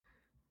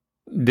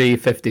Day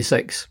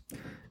 56.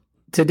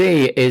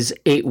 Today is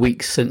 8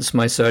 weeks since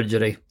my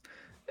surgery.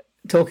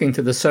 Talking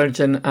to the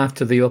surgeon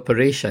after the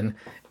operation,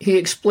 he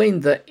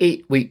explained that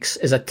 8 weeks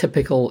is a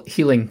typical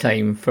healing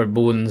time for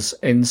bones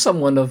in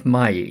someone of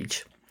my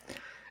age.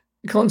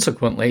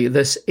 Consequently,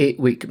 this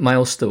 8-week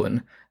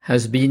milestone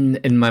has been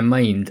in my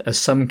mind as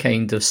some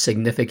kind of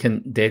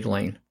significant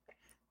deadline.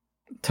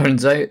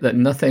 Turns out that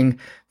nothing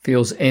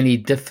feels any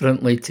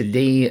differently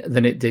today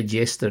than it did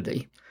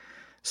yesterday.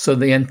 So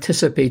the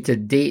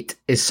anticipated date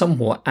is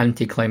somewhat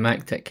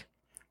anticlimactic.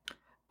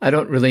 I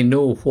don't really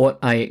know what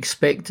I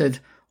expected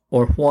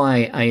or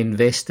why I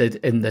invested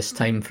in this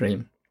time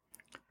frame.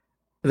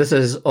 This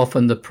is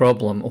often the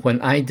problem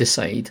when I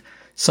decide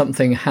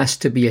something has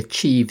to be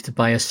achieved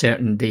by a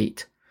certain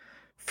date.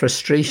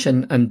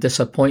 Frustration and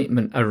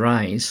disappointment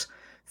arise,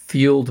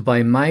 fueled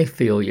by my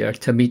failure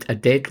to meet a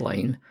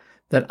deadline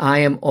that I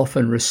am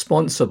often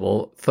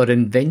responsible for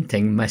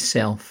inventing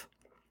myself.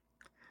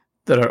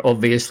 There are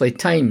obviously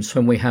times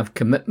when we have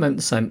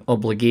commitments and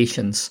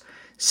obligations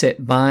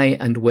set by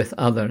and with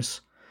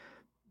others,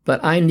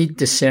 but I need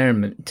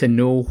discernment to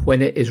know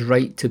when it is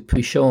right to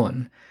push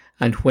on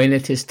and when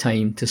it is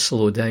time to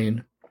slow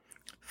down.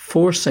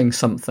 Forcing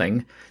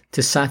something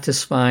to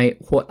satisfy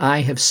what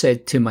I have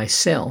said to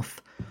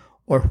myself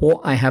or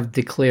what I have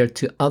declared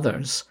to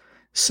others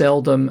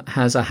seldom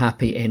has a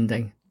happy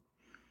ending.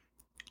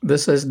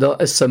 This is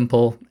not as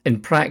simple in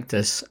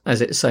practice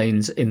as it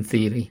sounds in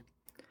theory.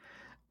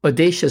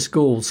 Audacious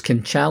goals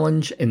can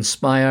challenge,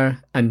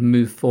 inspire, and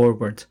move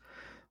forward,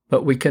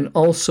 but we can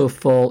also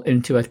fall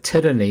into a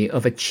tyranny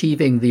of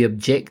achieving the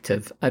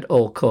objective at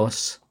all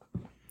costs.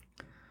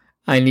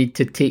 I need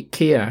to take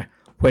care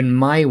when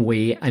my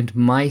way and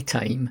my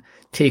time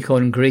take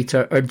on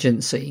greater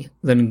urgency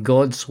than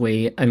God's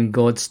way and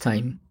God's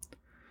time.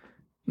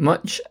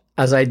 Much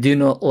as I do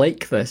not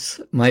like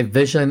this, my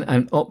vision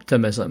and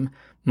optimism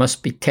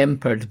must be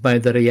tempered by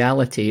the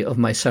reality of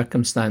my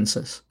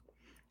circumstances.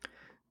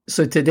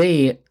 So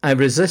today, I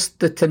resist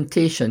the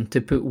temptation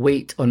to put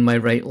weight on my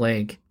right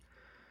leg.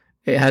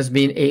 It has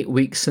been 8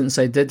 weeks since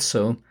I did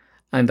so,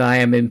 and I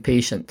am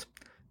impatient,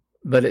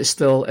 but it's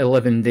still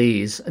 11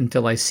 days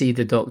until I see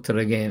the doctor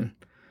again.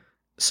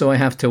 So I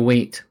have to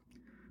wait.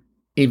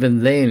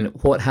 Even then,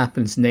 what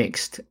happens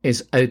next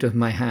is out of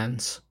my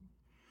hands.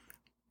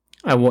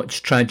 I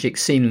watch tragic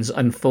scenes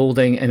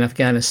unfolding in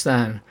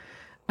Afghanistan,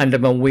 and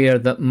am aware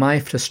that my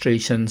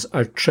frustrations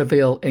are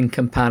trivial in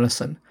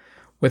comparison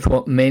with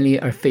what many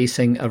are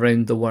facing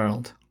around the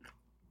world.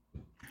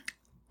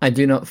 I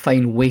do not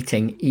find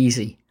waiting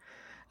easy.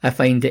 I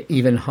find it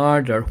even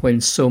harder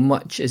when so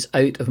much is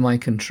out of my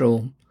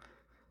control.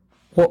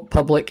 What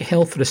public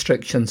health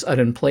restrictions are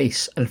in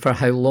place and for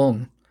how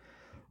long?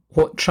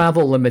 What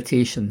travel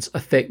limitations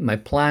affect my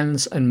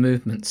plans and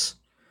movements?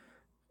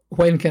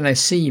 When can I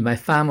see my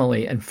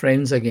family and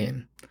friends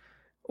again?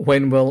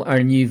 When will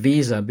our new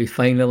visa be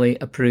finally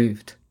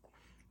approved?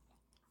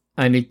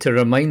 I need to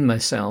remind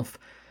myself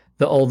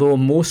that although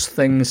most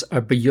things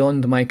are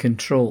beyond my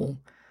control,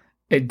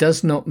 it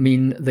does not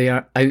mean they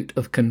are out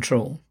of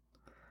control.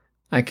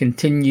 I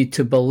continue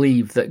to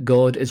believe that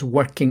God is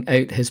working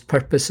out his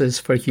purposes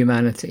for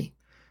humanity,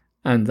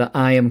 and that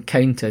I am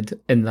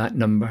counted in that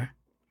number.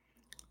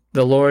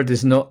 The Lord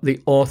is not the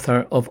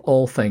author of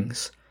all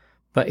things,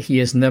 but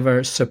he is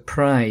never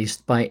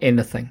surprised by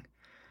anything,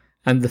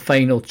 and the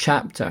final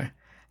chapter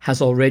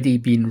has already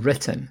been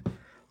written,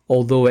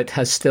 although it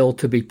has still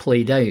to be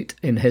played out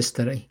in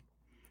history.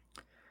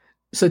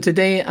 So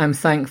today I'm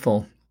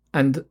thankful,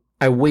 and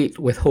I wait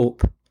with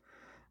hope.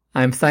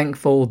 I'm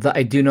thankful that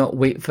I do not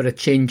wait for a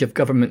change of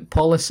government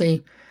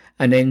policy,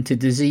 an end to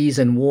disease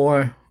and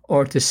war,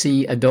 or to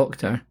see a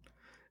doctor,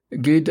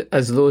 good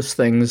as those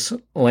things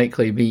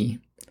likely be.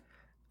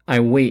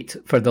 I wait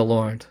for the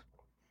Lord.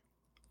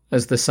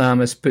 As the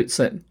psalmist puts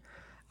it,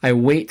 I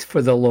wait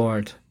for the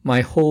Lord,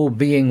 my whole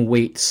being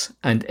waits,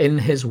 and in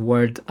his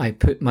word I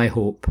put my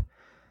hope.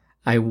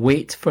 I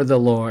wait for the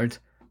Lord,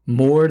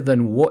 more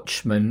than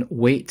watchmen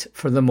wait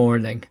for the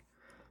morning.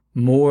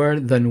 More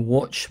than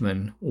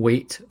watchmen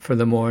wait for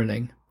the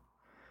morning.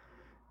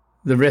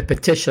 The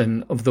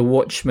repetition of the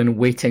watchman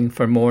waiting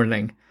for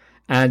morning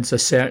adds a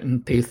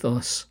certain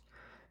pathos,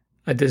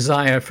 a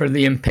desire for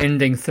the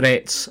impending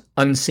threats,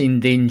 unseen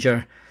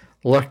danger,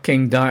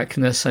 lurking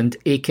darkness and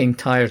aching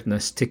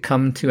tiredness to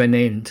come to an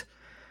end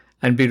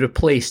and be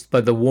replaced by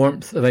the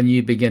warmth of a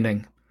new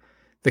beginning,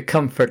 the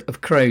comfort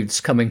of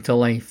crowds coming to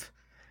life,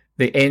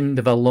 the end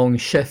of a long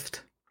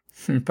shift,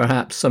 and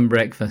perhaps some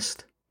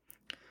breakfast.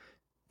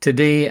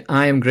 Today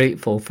I am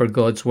grateful for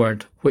God's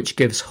word, which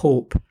gives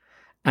hope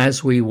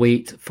as we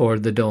wait for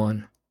the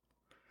dawn.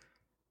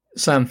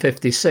 Psalm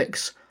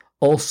 56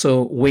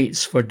 also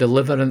waits for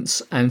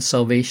deliverance and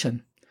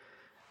salvation.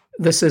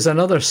 This is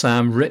another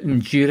psalm written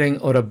during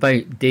or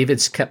about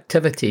David's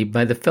captivity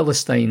by the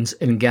Philistines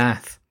in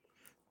Gath.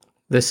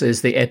 This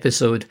is the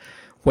episode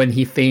when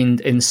he feigned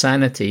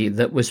insanity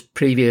that was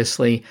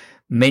previously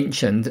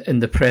mentioned in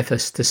the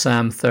preface to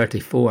Psalm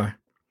 34.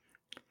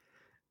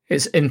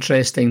 It's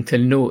interesting to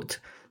note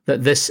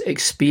that this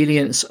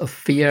experience of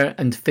fear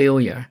and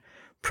failure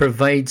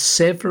provides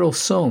several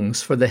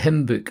songs for the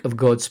hymn book of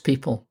God's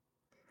people.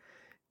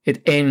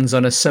 It ends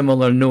on a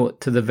similar note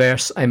to the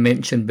verse I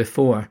mentioned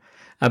before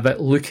about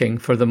looking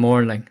for the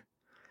morning.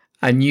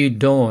 A new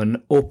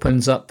dawn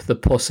opens up the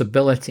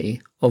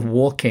possibility of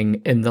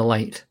walking in the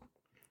light.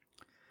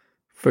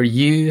 For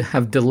you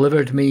have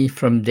delivered me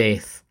from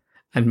death,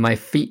 and my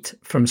feet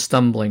from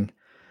stumbling,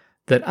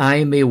 that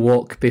I may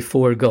walk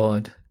before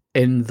God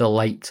in the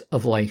light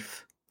of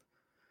life.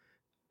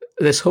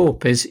 This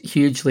hope is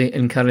hugely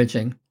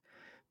encouraging,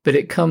 but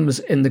it comes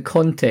in the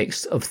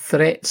context of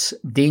threats,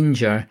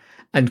 danger,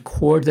 and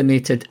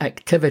coordinated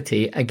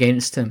activity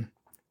against him.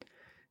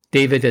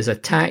 David is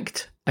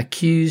attacked,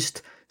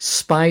 accused,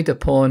 spied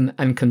upon,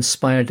 and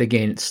conspired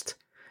against.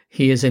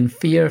 He is in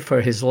fear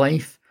for his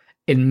life,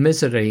 in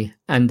misery,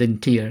 and in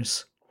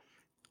tears.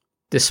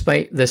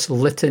 Despite this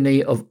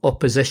litany of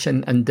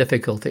opposition and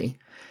difficulty,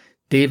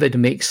 David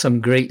makes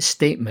some great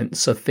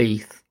statements of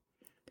faith.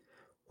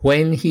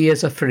 When he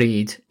is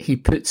afraid, he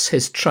puts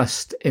his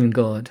trust in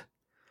God.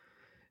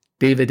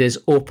 David is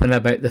open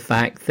about the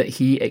fact that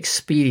he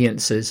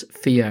experiences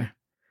fear.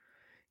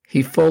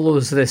 He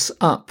follows this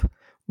up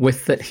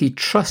with that he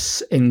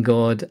trusts in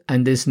God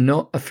and is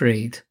not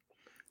afraid.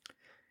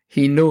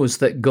 He knows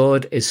that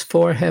God is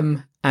for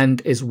him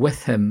and is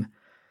with him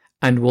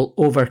and will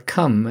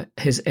overcome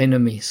his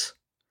enemies.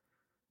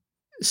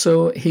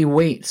 So he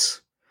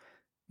waits,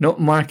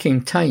 not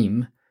marking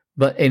time,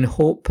 but in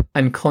hope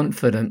and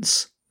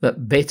confidence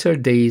that better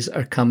days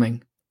are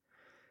coming.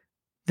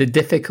 The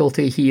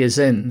difficulty he is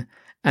in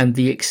and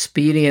the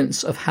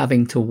experience of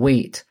having to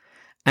wait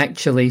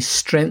actually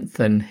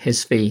strengthen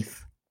his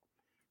faith.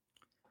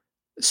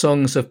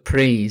 Songs of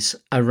praise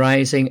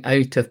arising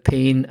out of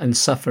pain and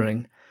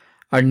suffering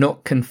are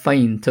not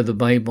confined to the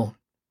Bible.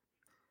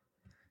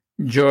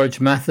 George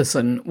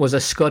Matheson was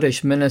a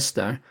Scottish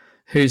minister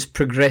whose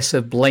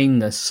progressive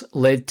blindness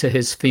led to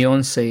his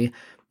fiancée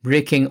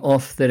breaking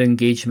off their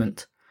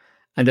engagement,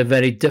 and a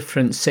very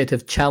different set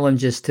of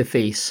challenges to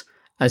face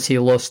as he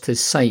lost his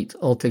sight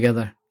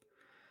altogether.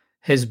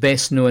 His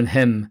best-known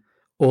hymn,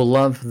 O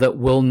Love That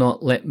Will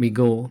Not Let Me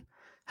Go,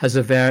 has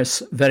a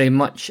verse very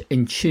much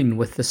in tune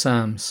with the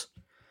Psalms.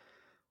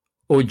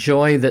 O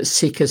joy that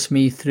seekest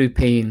me through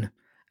pain,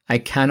 I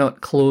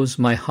cannot close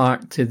my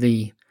heart to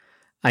thee.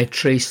 I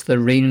trace the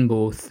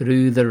rainbow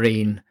through the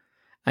rain,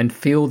 and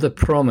feel the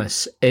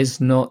promise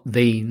is not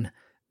vain,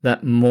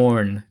 that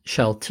morn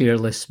shall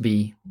tearless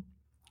be.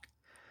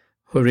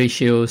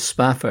 Horatio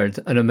Spafford,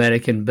 an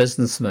American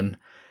businessman,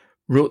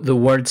 wrote the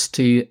words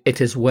to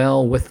It Is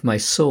Well With My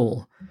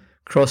Soul,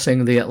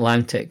 crossing the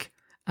Atlantic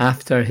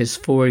after his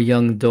 4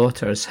 young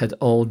daughters had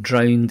all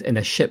drowned in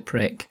a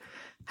shipwreck,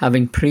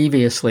 having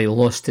previously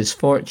lost his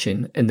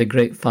fortune in the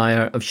Great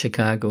Fire of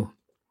Chicago.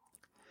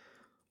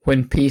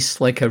 When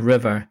peace like a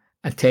river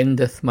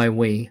attendeth my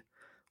way,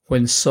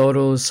 when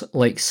sorrows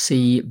like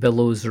sea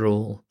billows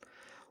roll,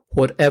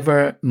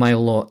 whatever my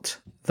lot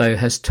thou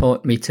hast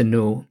taught me to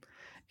know,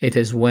 it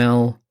is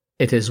well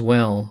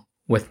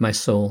with my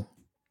soul.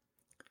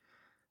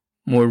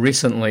 More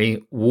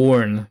recently,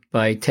 Worn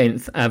by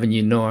 10th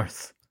Avenue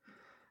North.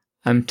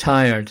 I'm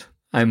tired,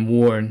 I'm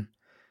worn.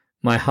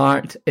 My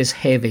heart is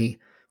heavy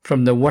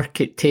from the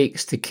work it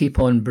takes to keep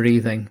on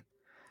breathing.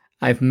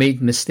 I've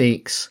made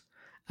mistakes.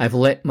 I've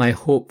let my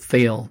hope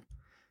fail.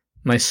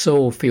 My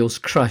soul feels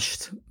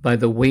crushed by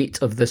the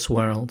weight of this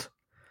world.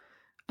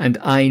 And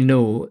I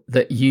know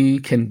that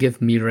you can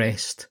give me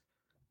rest.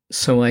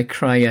 So I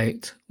cry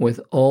out with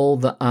all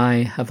that I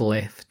have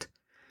left.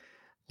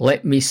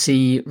 Let me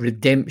see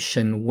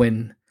redemption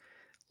win.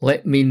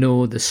 Let me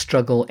know the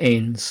struggle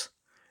ends,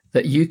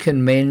 that you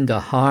can mend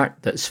a heart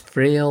that's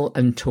frail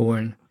and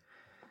torn.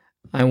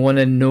 I want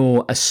to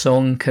know a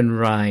song can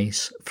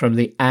rise from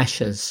the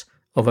ashes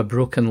of a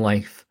broken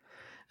life,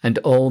 and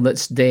all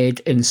that's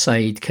dead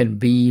inside can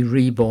be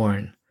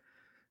reborn,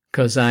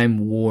 'cause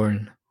I'm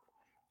worn.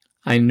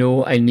 I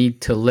know I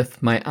need to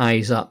lift my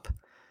eyes up,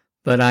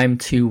 but I'm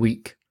too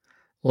weak.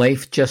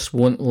 Life just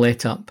won't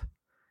let up.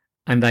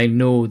 And I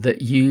know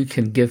that you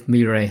can give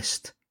me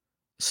rest,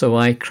 so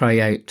I cry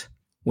out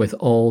with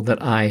all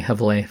that I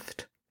have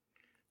left.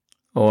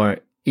 Or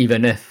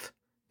Even If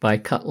by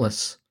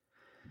Cutlass.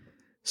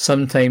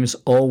 Sometimes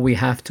all we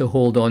have to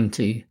hold on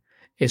to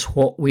is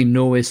what we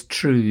know is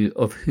true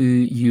of who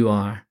you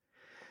are.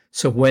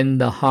 So when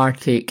the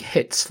heartache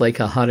hits like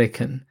a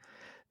hurricane,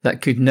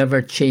 that could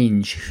never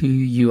change who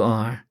you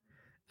are,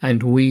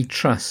 and we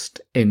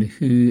trust in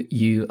who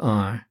you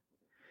are.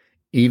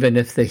 Even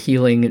if the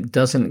healing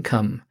doesn't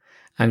come,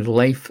 and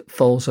life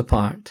falls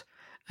apart,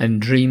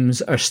 and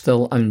dreams are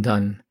still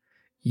undone,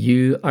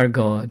 you are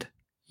God,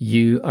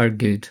 you are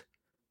good,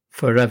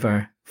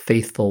 forever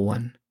faithful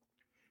one.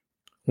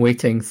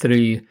 Waiting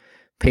through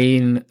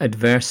pain,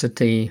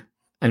 adversity,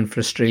 and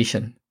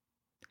frustration,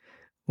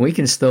 we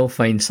can still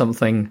find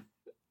something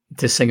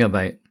to sing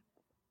about.